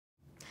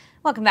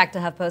Welcome back to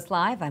HuffPost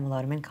Live. I'm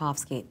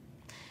Alyona.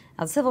 Now,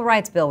 the Civil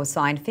Rights Bill was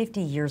signed 50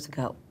 years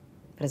ago.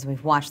 But as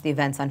we've watched the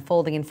events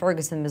unfolding in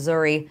Ferguson,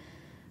 Missouri,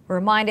 we're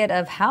reminded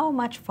of how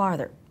much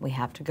farther we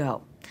have to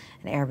go.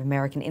 An Arab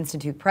American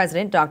Institute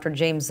president, Dr.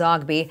 James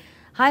Zogby,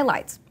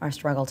 highlights our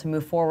struggle to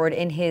move forward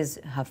in his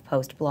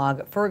HuffPost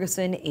blog,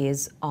 Ferguson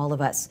is All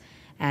of Us.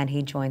 And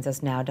he joins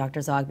us now. Dr.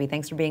 Zogby,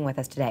 thanks for being with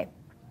us today.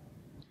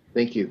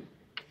 Thank you.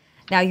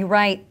 Now, you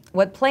write,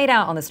 what played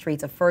out on the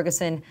streets of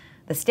Ferguson,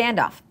 the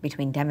standoff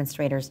between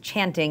demonstrators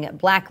chanting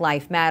Black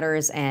Lives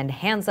Matters and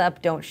hands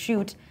up, don't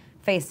shoot,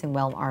 facing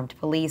well-armed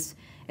police,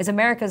 is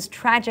America's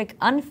tragic,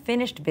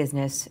 unfinished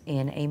business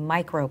in a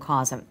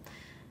microcosm.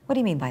 What do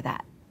you mean by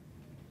that?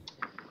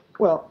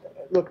 Well,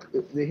 look,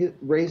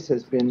 race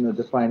has been a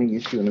defining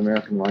issue in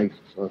American life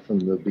from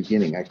the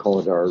beginning. I call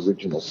it our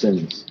original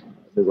sins.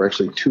 There were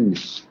actually two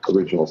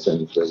original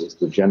sins. There was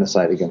the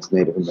genocide against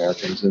Native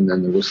Americans, and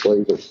then there was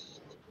slavery.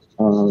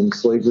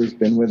 Slavery's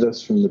been with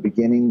us from the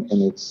beginning,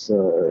 and it's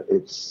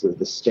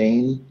the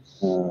stain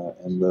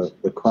and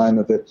the crime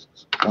of it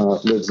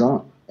lives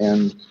on.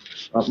 And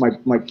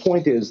my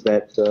point is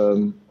that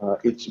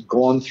it's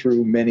gone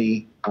through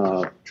many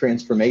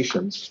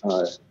transformations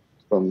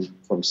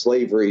from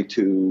slavery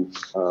to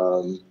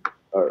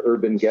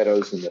urban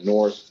ghettos in the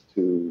north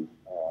to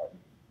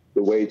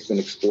the way it's been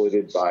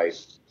exploited by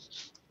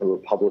the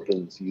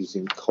Republicans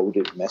using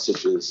coded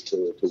messages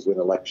to win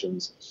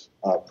elections,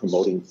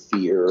 promoting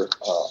fear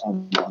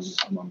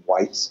among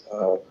whites.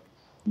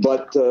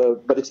 But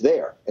it's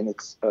there, and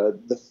it's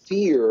the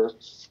fear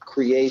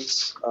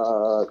creates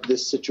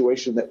this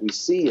situation that we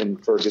see in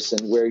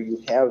Ferguson, where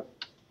you have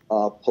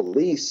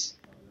police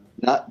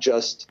not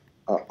just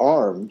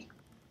armed,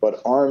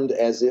 but armed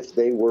as if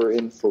they were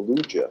in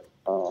Fallujah,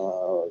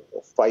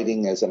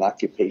 fighting as an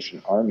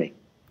occupation army.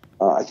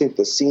 I think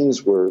the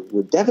scenes were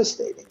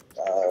devastating,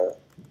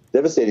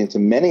 devastating to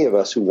many of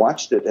us who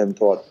watched it and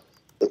thought,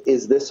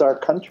 "Is this our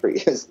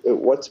country?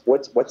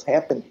 What's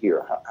happened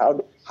here?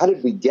 How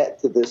did we get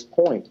to this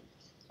point?"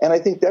 And I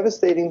think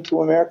devastating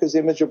to America's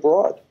image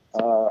abroad.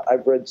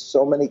 I've read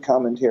so many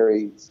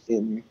commentaries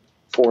in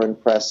foreign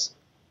press,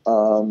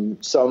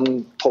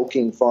 some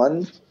poking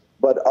fun,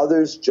 but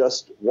others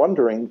just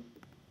wondering,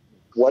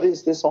 what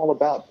is this all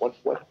about?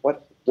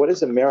 What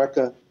is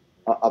America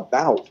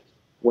about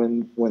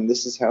when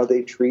this is how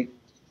they treat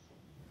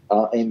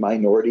a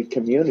minority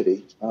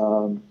community?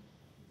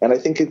 And I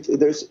think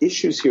there's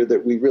issues here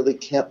that we really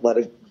can't let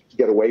it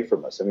get away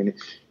from us. I mean,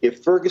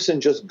 if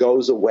Ferguson just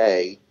goes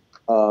away,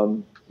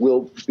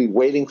 we'll be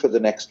waiting for the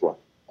next one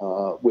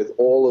with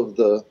all of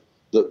the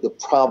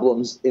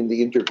problems in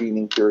the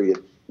intervening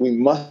period. We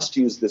must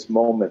use this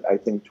moment, I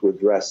think, to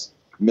address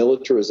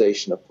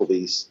militarization of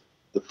police,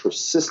 the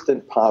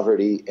persistent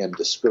poverty and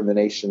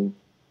discrimination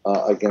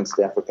against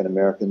African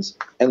Americans,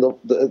 and the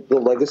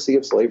legacy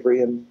of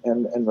slavery and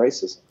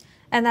racism.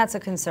 And that's a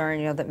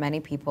concern, that many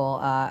people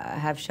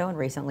have shown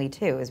recently,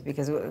 too, is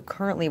because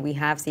currently we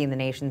have seen the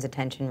nation's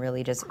attention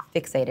really just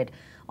fixated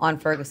on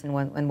Ferguson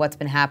and what's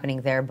been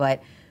happening there.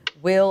 But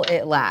will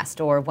it last?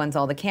 Or once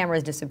all the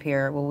cameras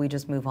disappear, will we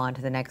just move on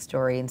to the next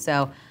story? And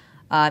so,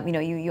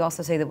 you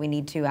also say that we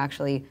need to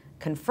actually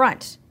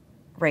confront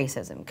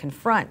racism,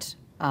 confront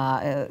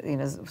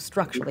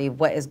structurally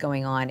what is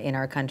going on in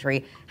our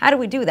country. How do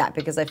we do that?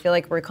 Because I feel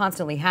like we're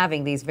constantly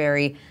having these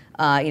very,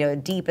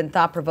 deep and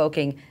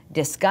thought-provoking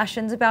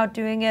discussions about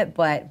doing it,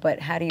 but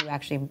how do you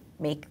actually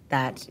make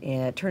that,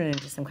 turn it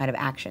into some kind of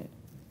action?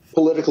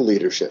 Political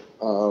leadership.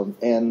 I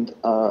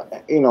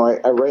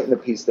write in the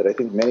piece that I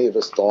think many of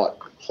us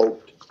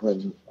hoped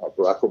when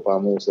Barack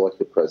Obama was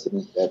elected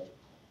president that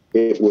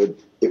it would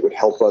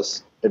help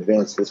us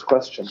advance this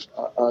question.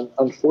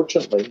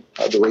 Unfortunately,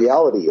 the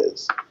reality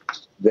is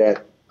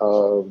that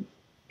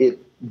it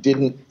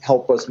didn't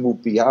help us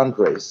move beyond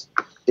race.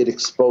 It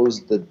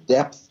exposed the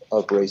depth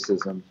of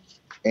racism,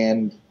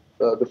 and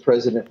the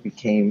president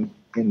became,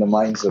 in the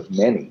minds of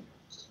many,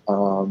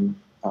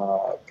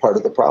 part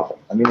of the problem.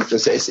 I mean,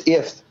 it's as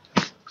if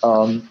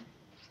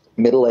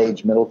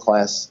middle-aged,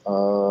 middle-class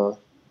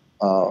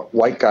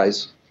white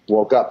guys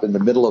woke up in the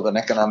middle of an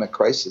economic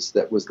crisis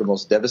that was the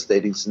most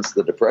devastating since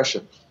the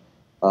Depression,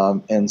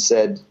 and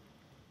said,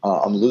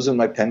 I'm losing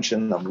my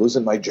pension, I'm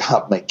losing my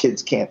job, my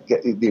kids can't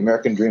get, the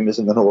American dream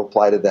isn't going to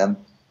apply to them,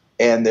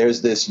 and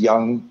there's this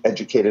young,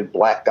 educated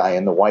black guy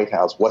in the White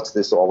House, what's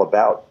this all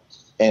about?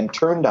 And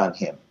turned on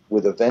him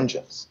with a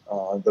vengeance.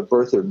 The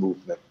birther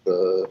movement,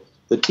 the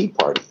Tea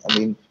Party. I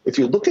mean, if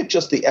you look at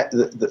just the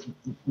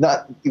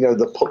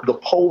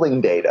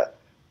polling data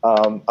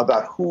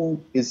about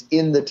who is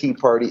in the Tea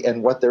Party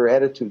and what their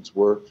attitudes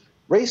were,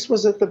 race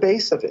was at the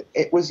base of it.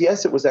 It was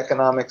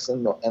economics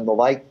and the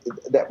like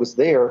that was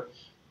there,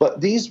 but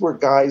these were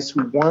guys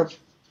who weren't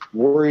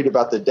worried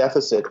about the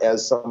deficit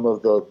as some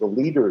of the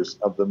leaders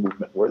of the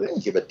movement were. They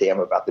didn't give a damn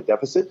about the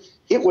deficit.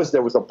 There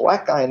was a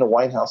black guy in the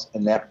White House,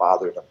 and that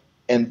bothered them.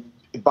 And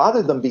it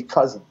bothered them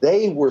because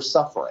they were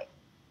suffering,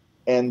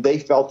 and they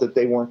felt that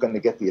they weren't going to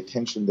get the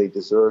attention they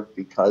deserved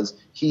because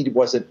he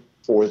wasn't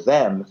for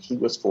them, he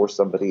was for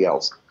somebody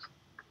else.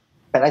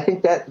 And I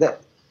think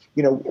that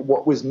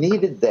what was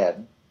needed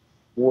then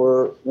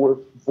were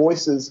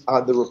voices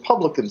on the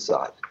Republican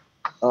side.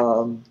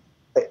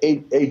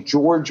 A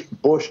George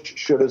Bush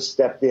should have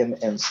stepped in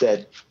and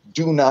said,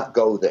 do not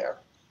go there.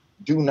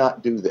 Do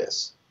not do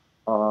this.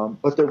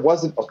 But there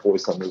wasn't a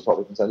voice on the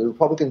Republican side. The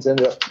Republicans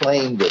ended up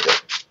playing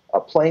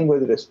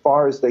with it as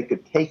far as they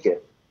could take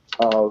it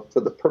for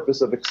the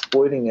purpose of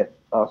exploiting it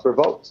for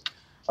votes.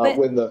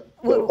 When the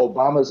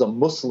Obama's a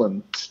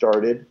Muslim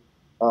started,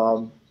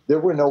 there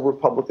were no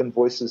Republican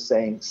voices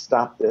saying,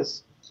 stop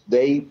this.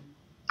 They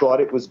thought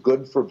it was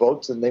good for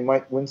votes and they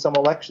might win some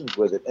elections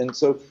with it. And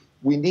so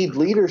we need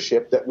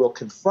leadership that will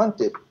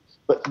confront it,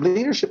 but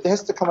leadership that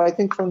has to come, I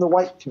think, from the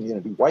white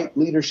community, white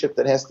leadership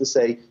that has to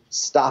say,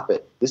 stop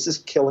it. This is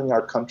killing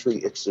our country.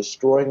 It's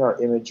destroying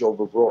our image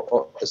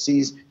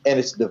overseas, and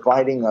it's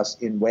dividing us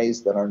in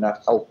ways that are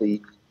not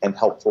healthy and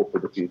helpful for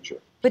the future.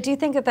 But do you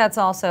think that that's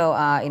also,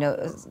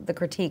 the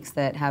critiques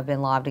that have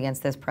been lobbed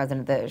against this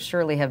president that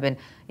surely have been,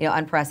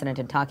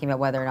 unprecedented, talking about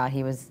whether or not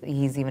he's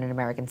even an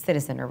American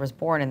citizen or was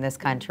born in this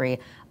country,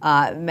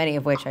 many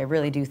of which I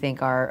really do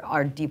think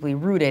are deeply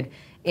rooted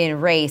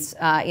in race.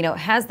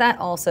 Has that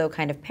also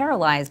kind of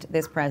paralyzed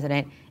this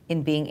president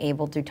in being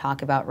able to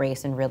talk about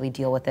race and really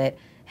deal with it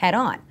head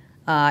on?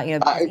 You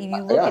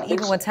look at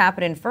even what's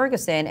happened in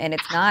Ferguson, and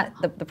it's not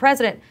the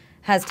president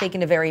has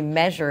taken a very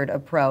measured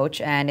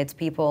approach, and it's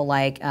people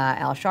like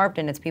Al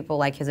Sharpton, it's people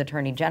like his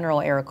Attorney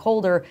General, Eric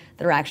Holder,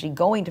 that are actually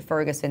going to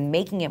Ferguson,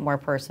 making it more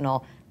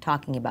personal,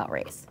 talking about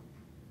race.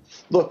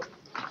 Look,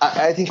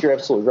 I think you're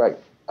absolutely right.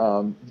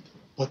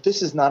 But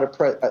this is not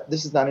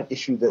an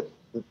issue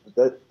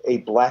that a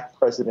black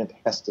president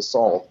has to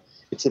solve.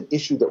 It's an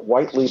issue that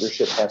white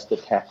leadership has to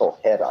tackle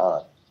head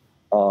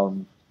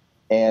on.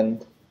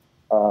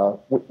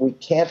 We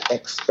can't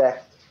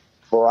expect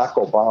Barack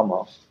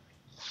Obama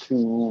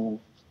to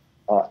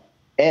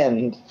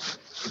end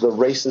the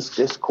racist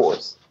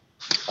discourse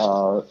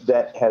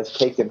that has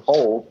taken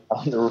hold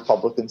on the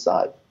Republican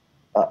side.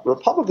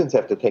 Republicans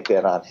have to take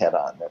that on head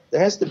on.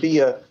 There has to be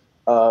a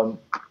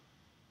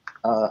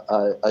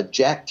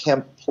Jack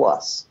Kemp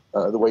plus,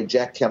 the way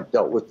Jack Kemp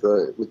dealt with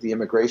the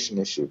immigration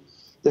issue.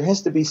 There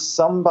has to be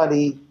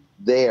somebody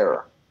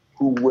there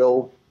who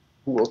will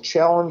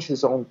challenge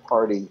his own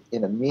party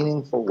in a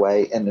meaningful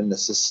way and in a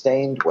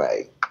sustained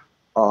way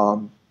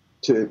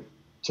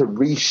to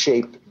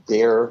reshape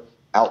their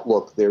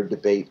outlook, their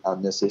debate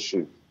on this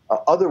issue.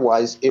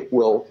 Otherwise, it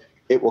will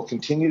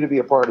continue to be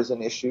a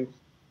partisan issue.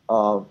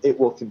 It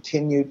will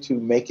continue to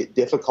make it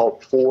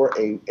difficult for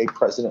a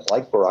president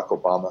like Barack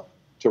Obama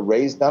to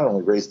not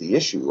only raise the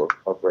issue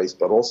of race,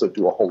 but also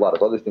do a whole lot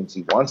of other things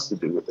he wants to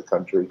do with the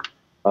country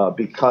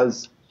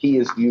because he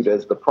is viewed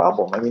as the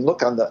problem. I mean,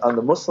 look, on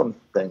the Muslim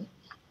thing,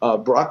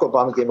 Barack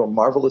Obama gave a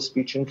marvelous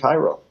speech in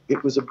Cairo.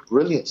 It was a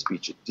brilliant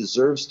speech. It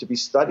deserves to be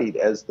studied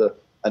as the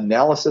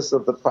analysis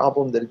of the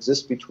problem that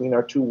exists between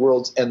our two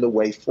worlds and the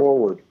way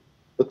forward.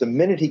 But the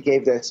minute he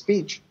gave that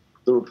speech,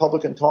 the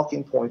Republican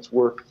talking points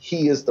were,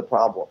 he is the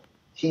problem.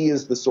 He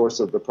is the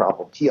source of the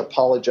problem. He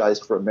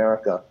apologized for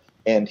America,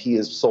 and he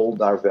has sold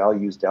our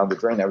values down the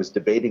drain. I was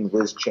debating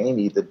Liz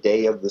Cheney the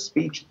day of the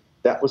speech.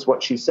 That was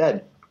what she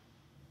said.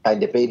 I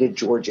debated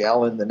George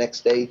Allen the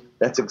next day.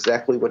 That's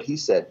exactly what he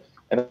said.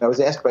 And I was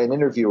asked by an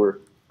interviewer,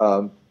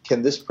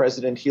 can this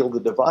president heal the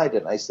divide?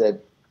 And I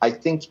said, I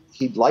think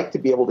he'd like to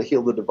be able to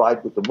heal the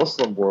divide with the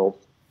Muslim world.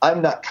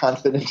 I'm not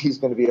confident he's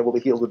going to be able to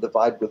heal the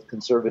divide with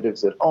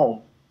conservatives at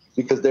home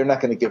because they're not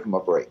going to give him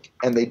a break.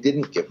 And they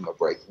didn't give him a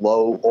break.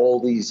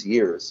 All these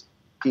years,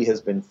 he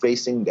has been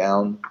facing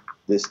down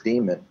this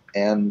demon,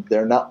 and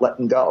they're not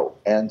letting go.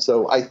 And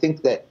so I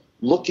think that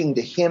looking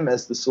to him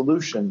as the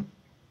solution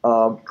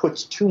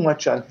puts too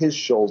much on his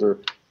shoulder.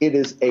 It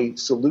is a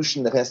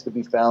solution that has to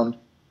be found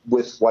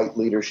with white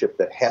leadership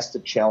that has to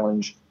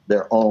challenge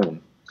their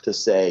own to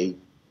say,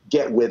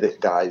 get with it,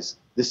 guys.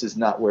 This is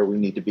not where we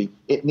need to be.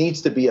 It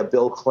needs to be a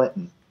Bill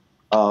Clinton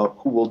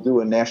who will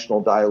do a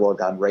national dialogue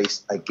on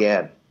race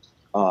again,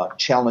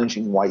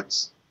 challenging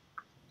whites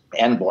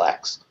and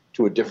blacks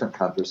to a different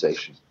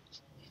conversation.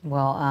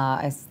 Well,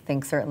 I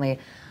think certainly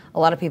a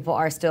lot of people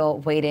are still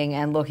waiting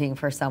and looking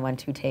for someone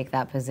to take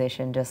that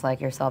position, just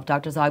like yourself.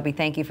 Dr. Zogby,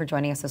 thank you for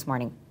joining us this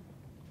morning.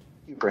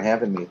 Thank you for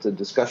having me. It's a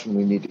discussion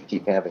we need to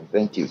keep having.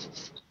 Thank you.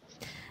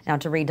 Now,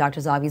 to read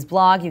Dr. Zogby's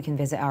blog, you can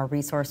visit our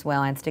resource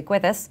well and stick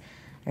with us.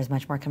 There's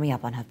much more coming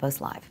up on HuffPost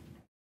Live.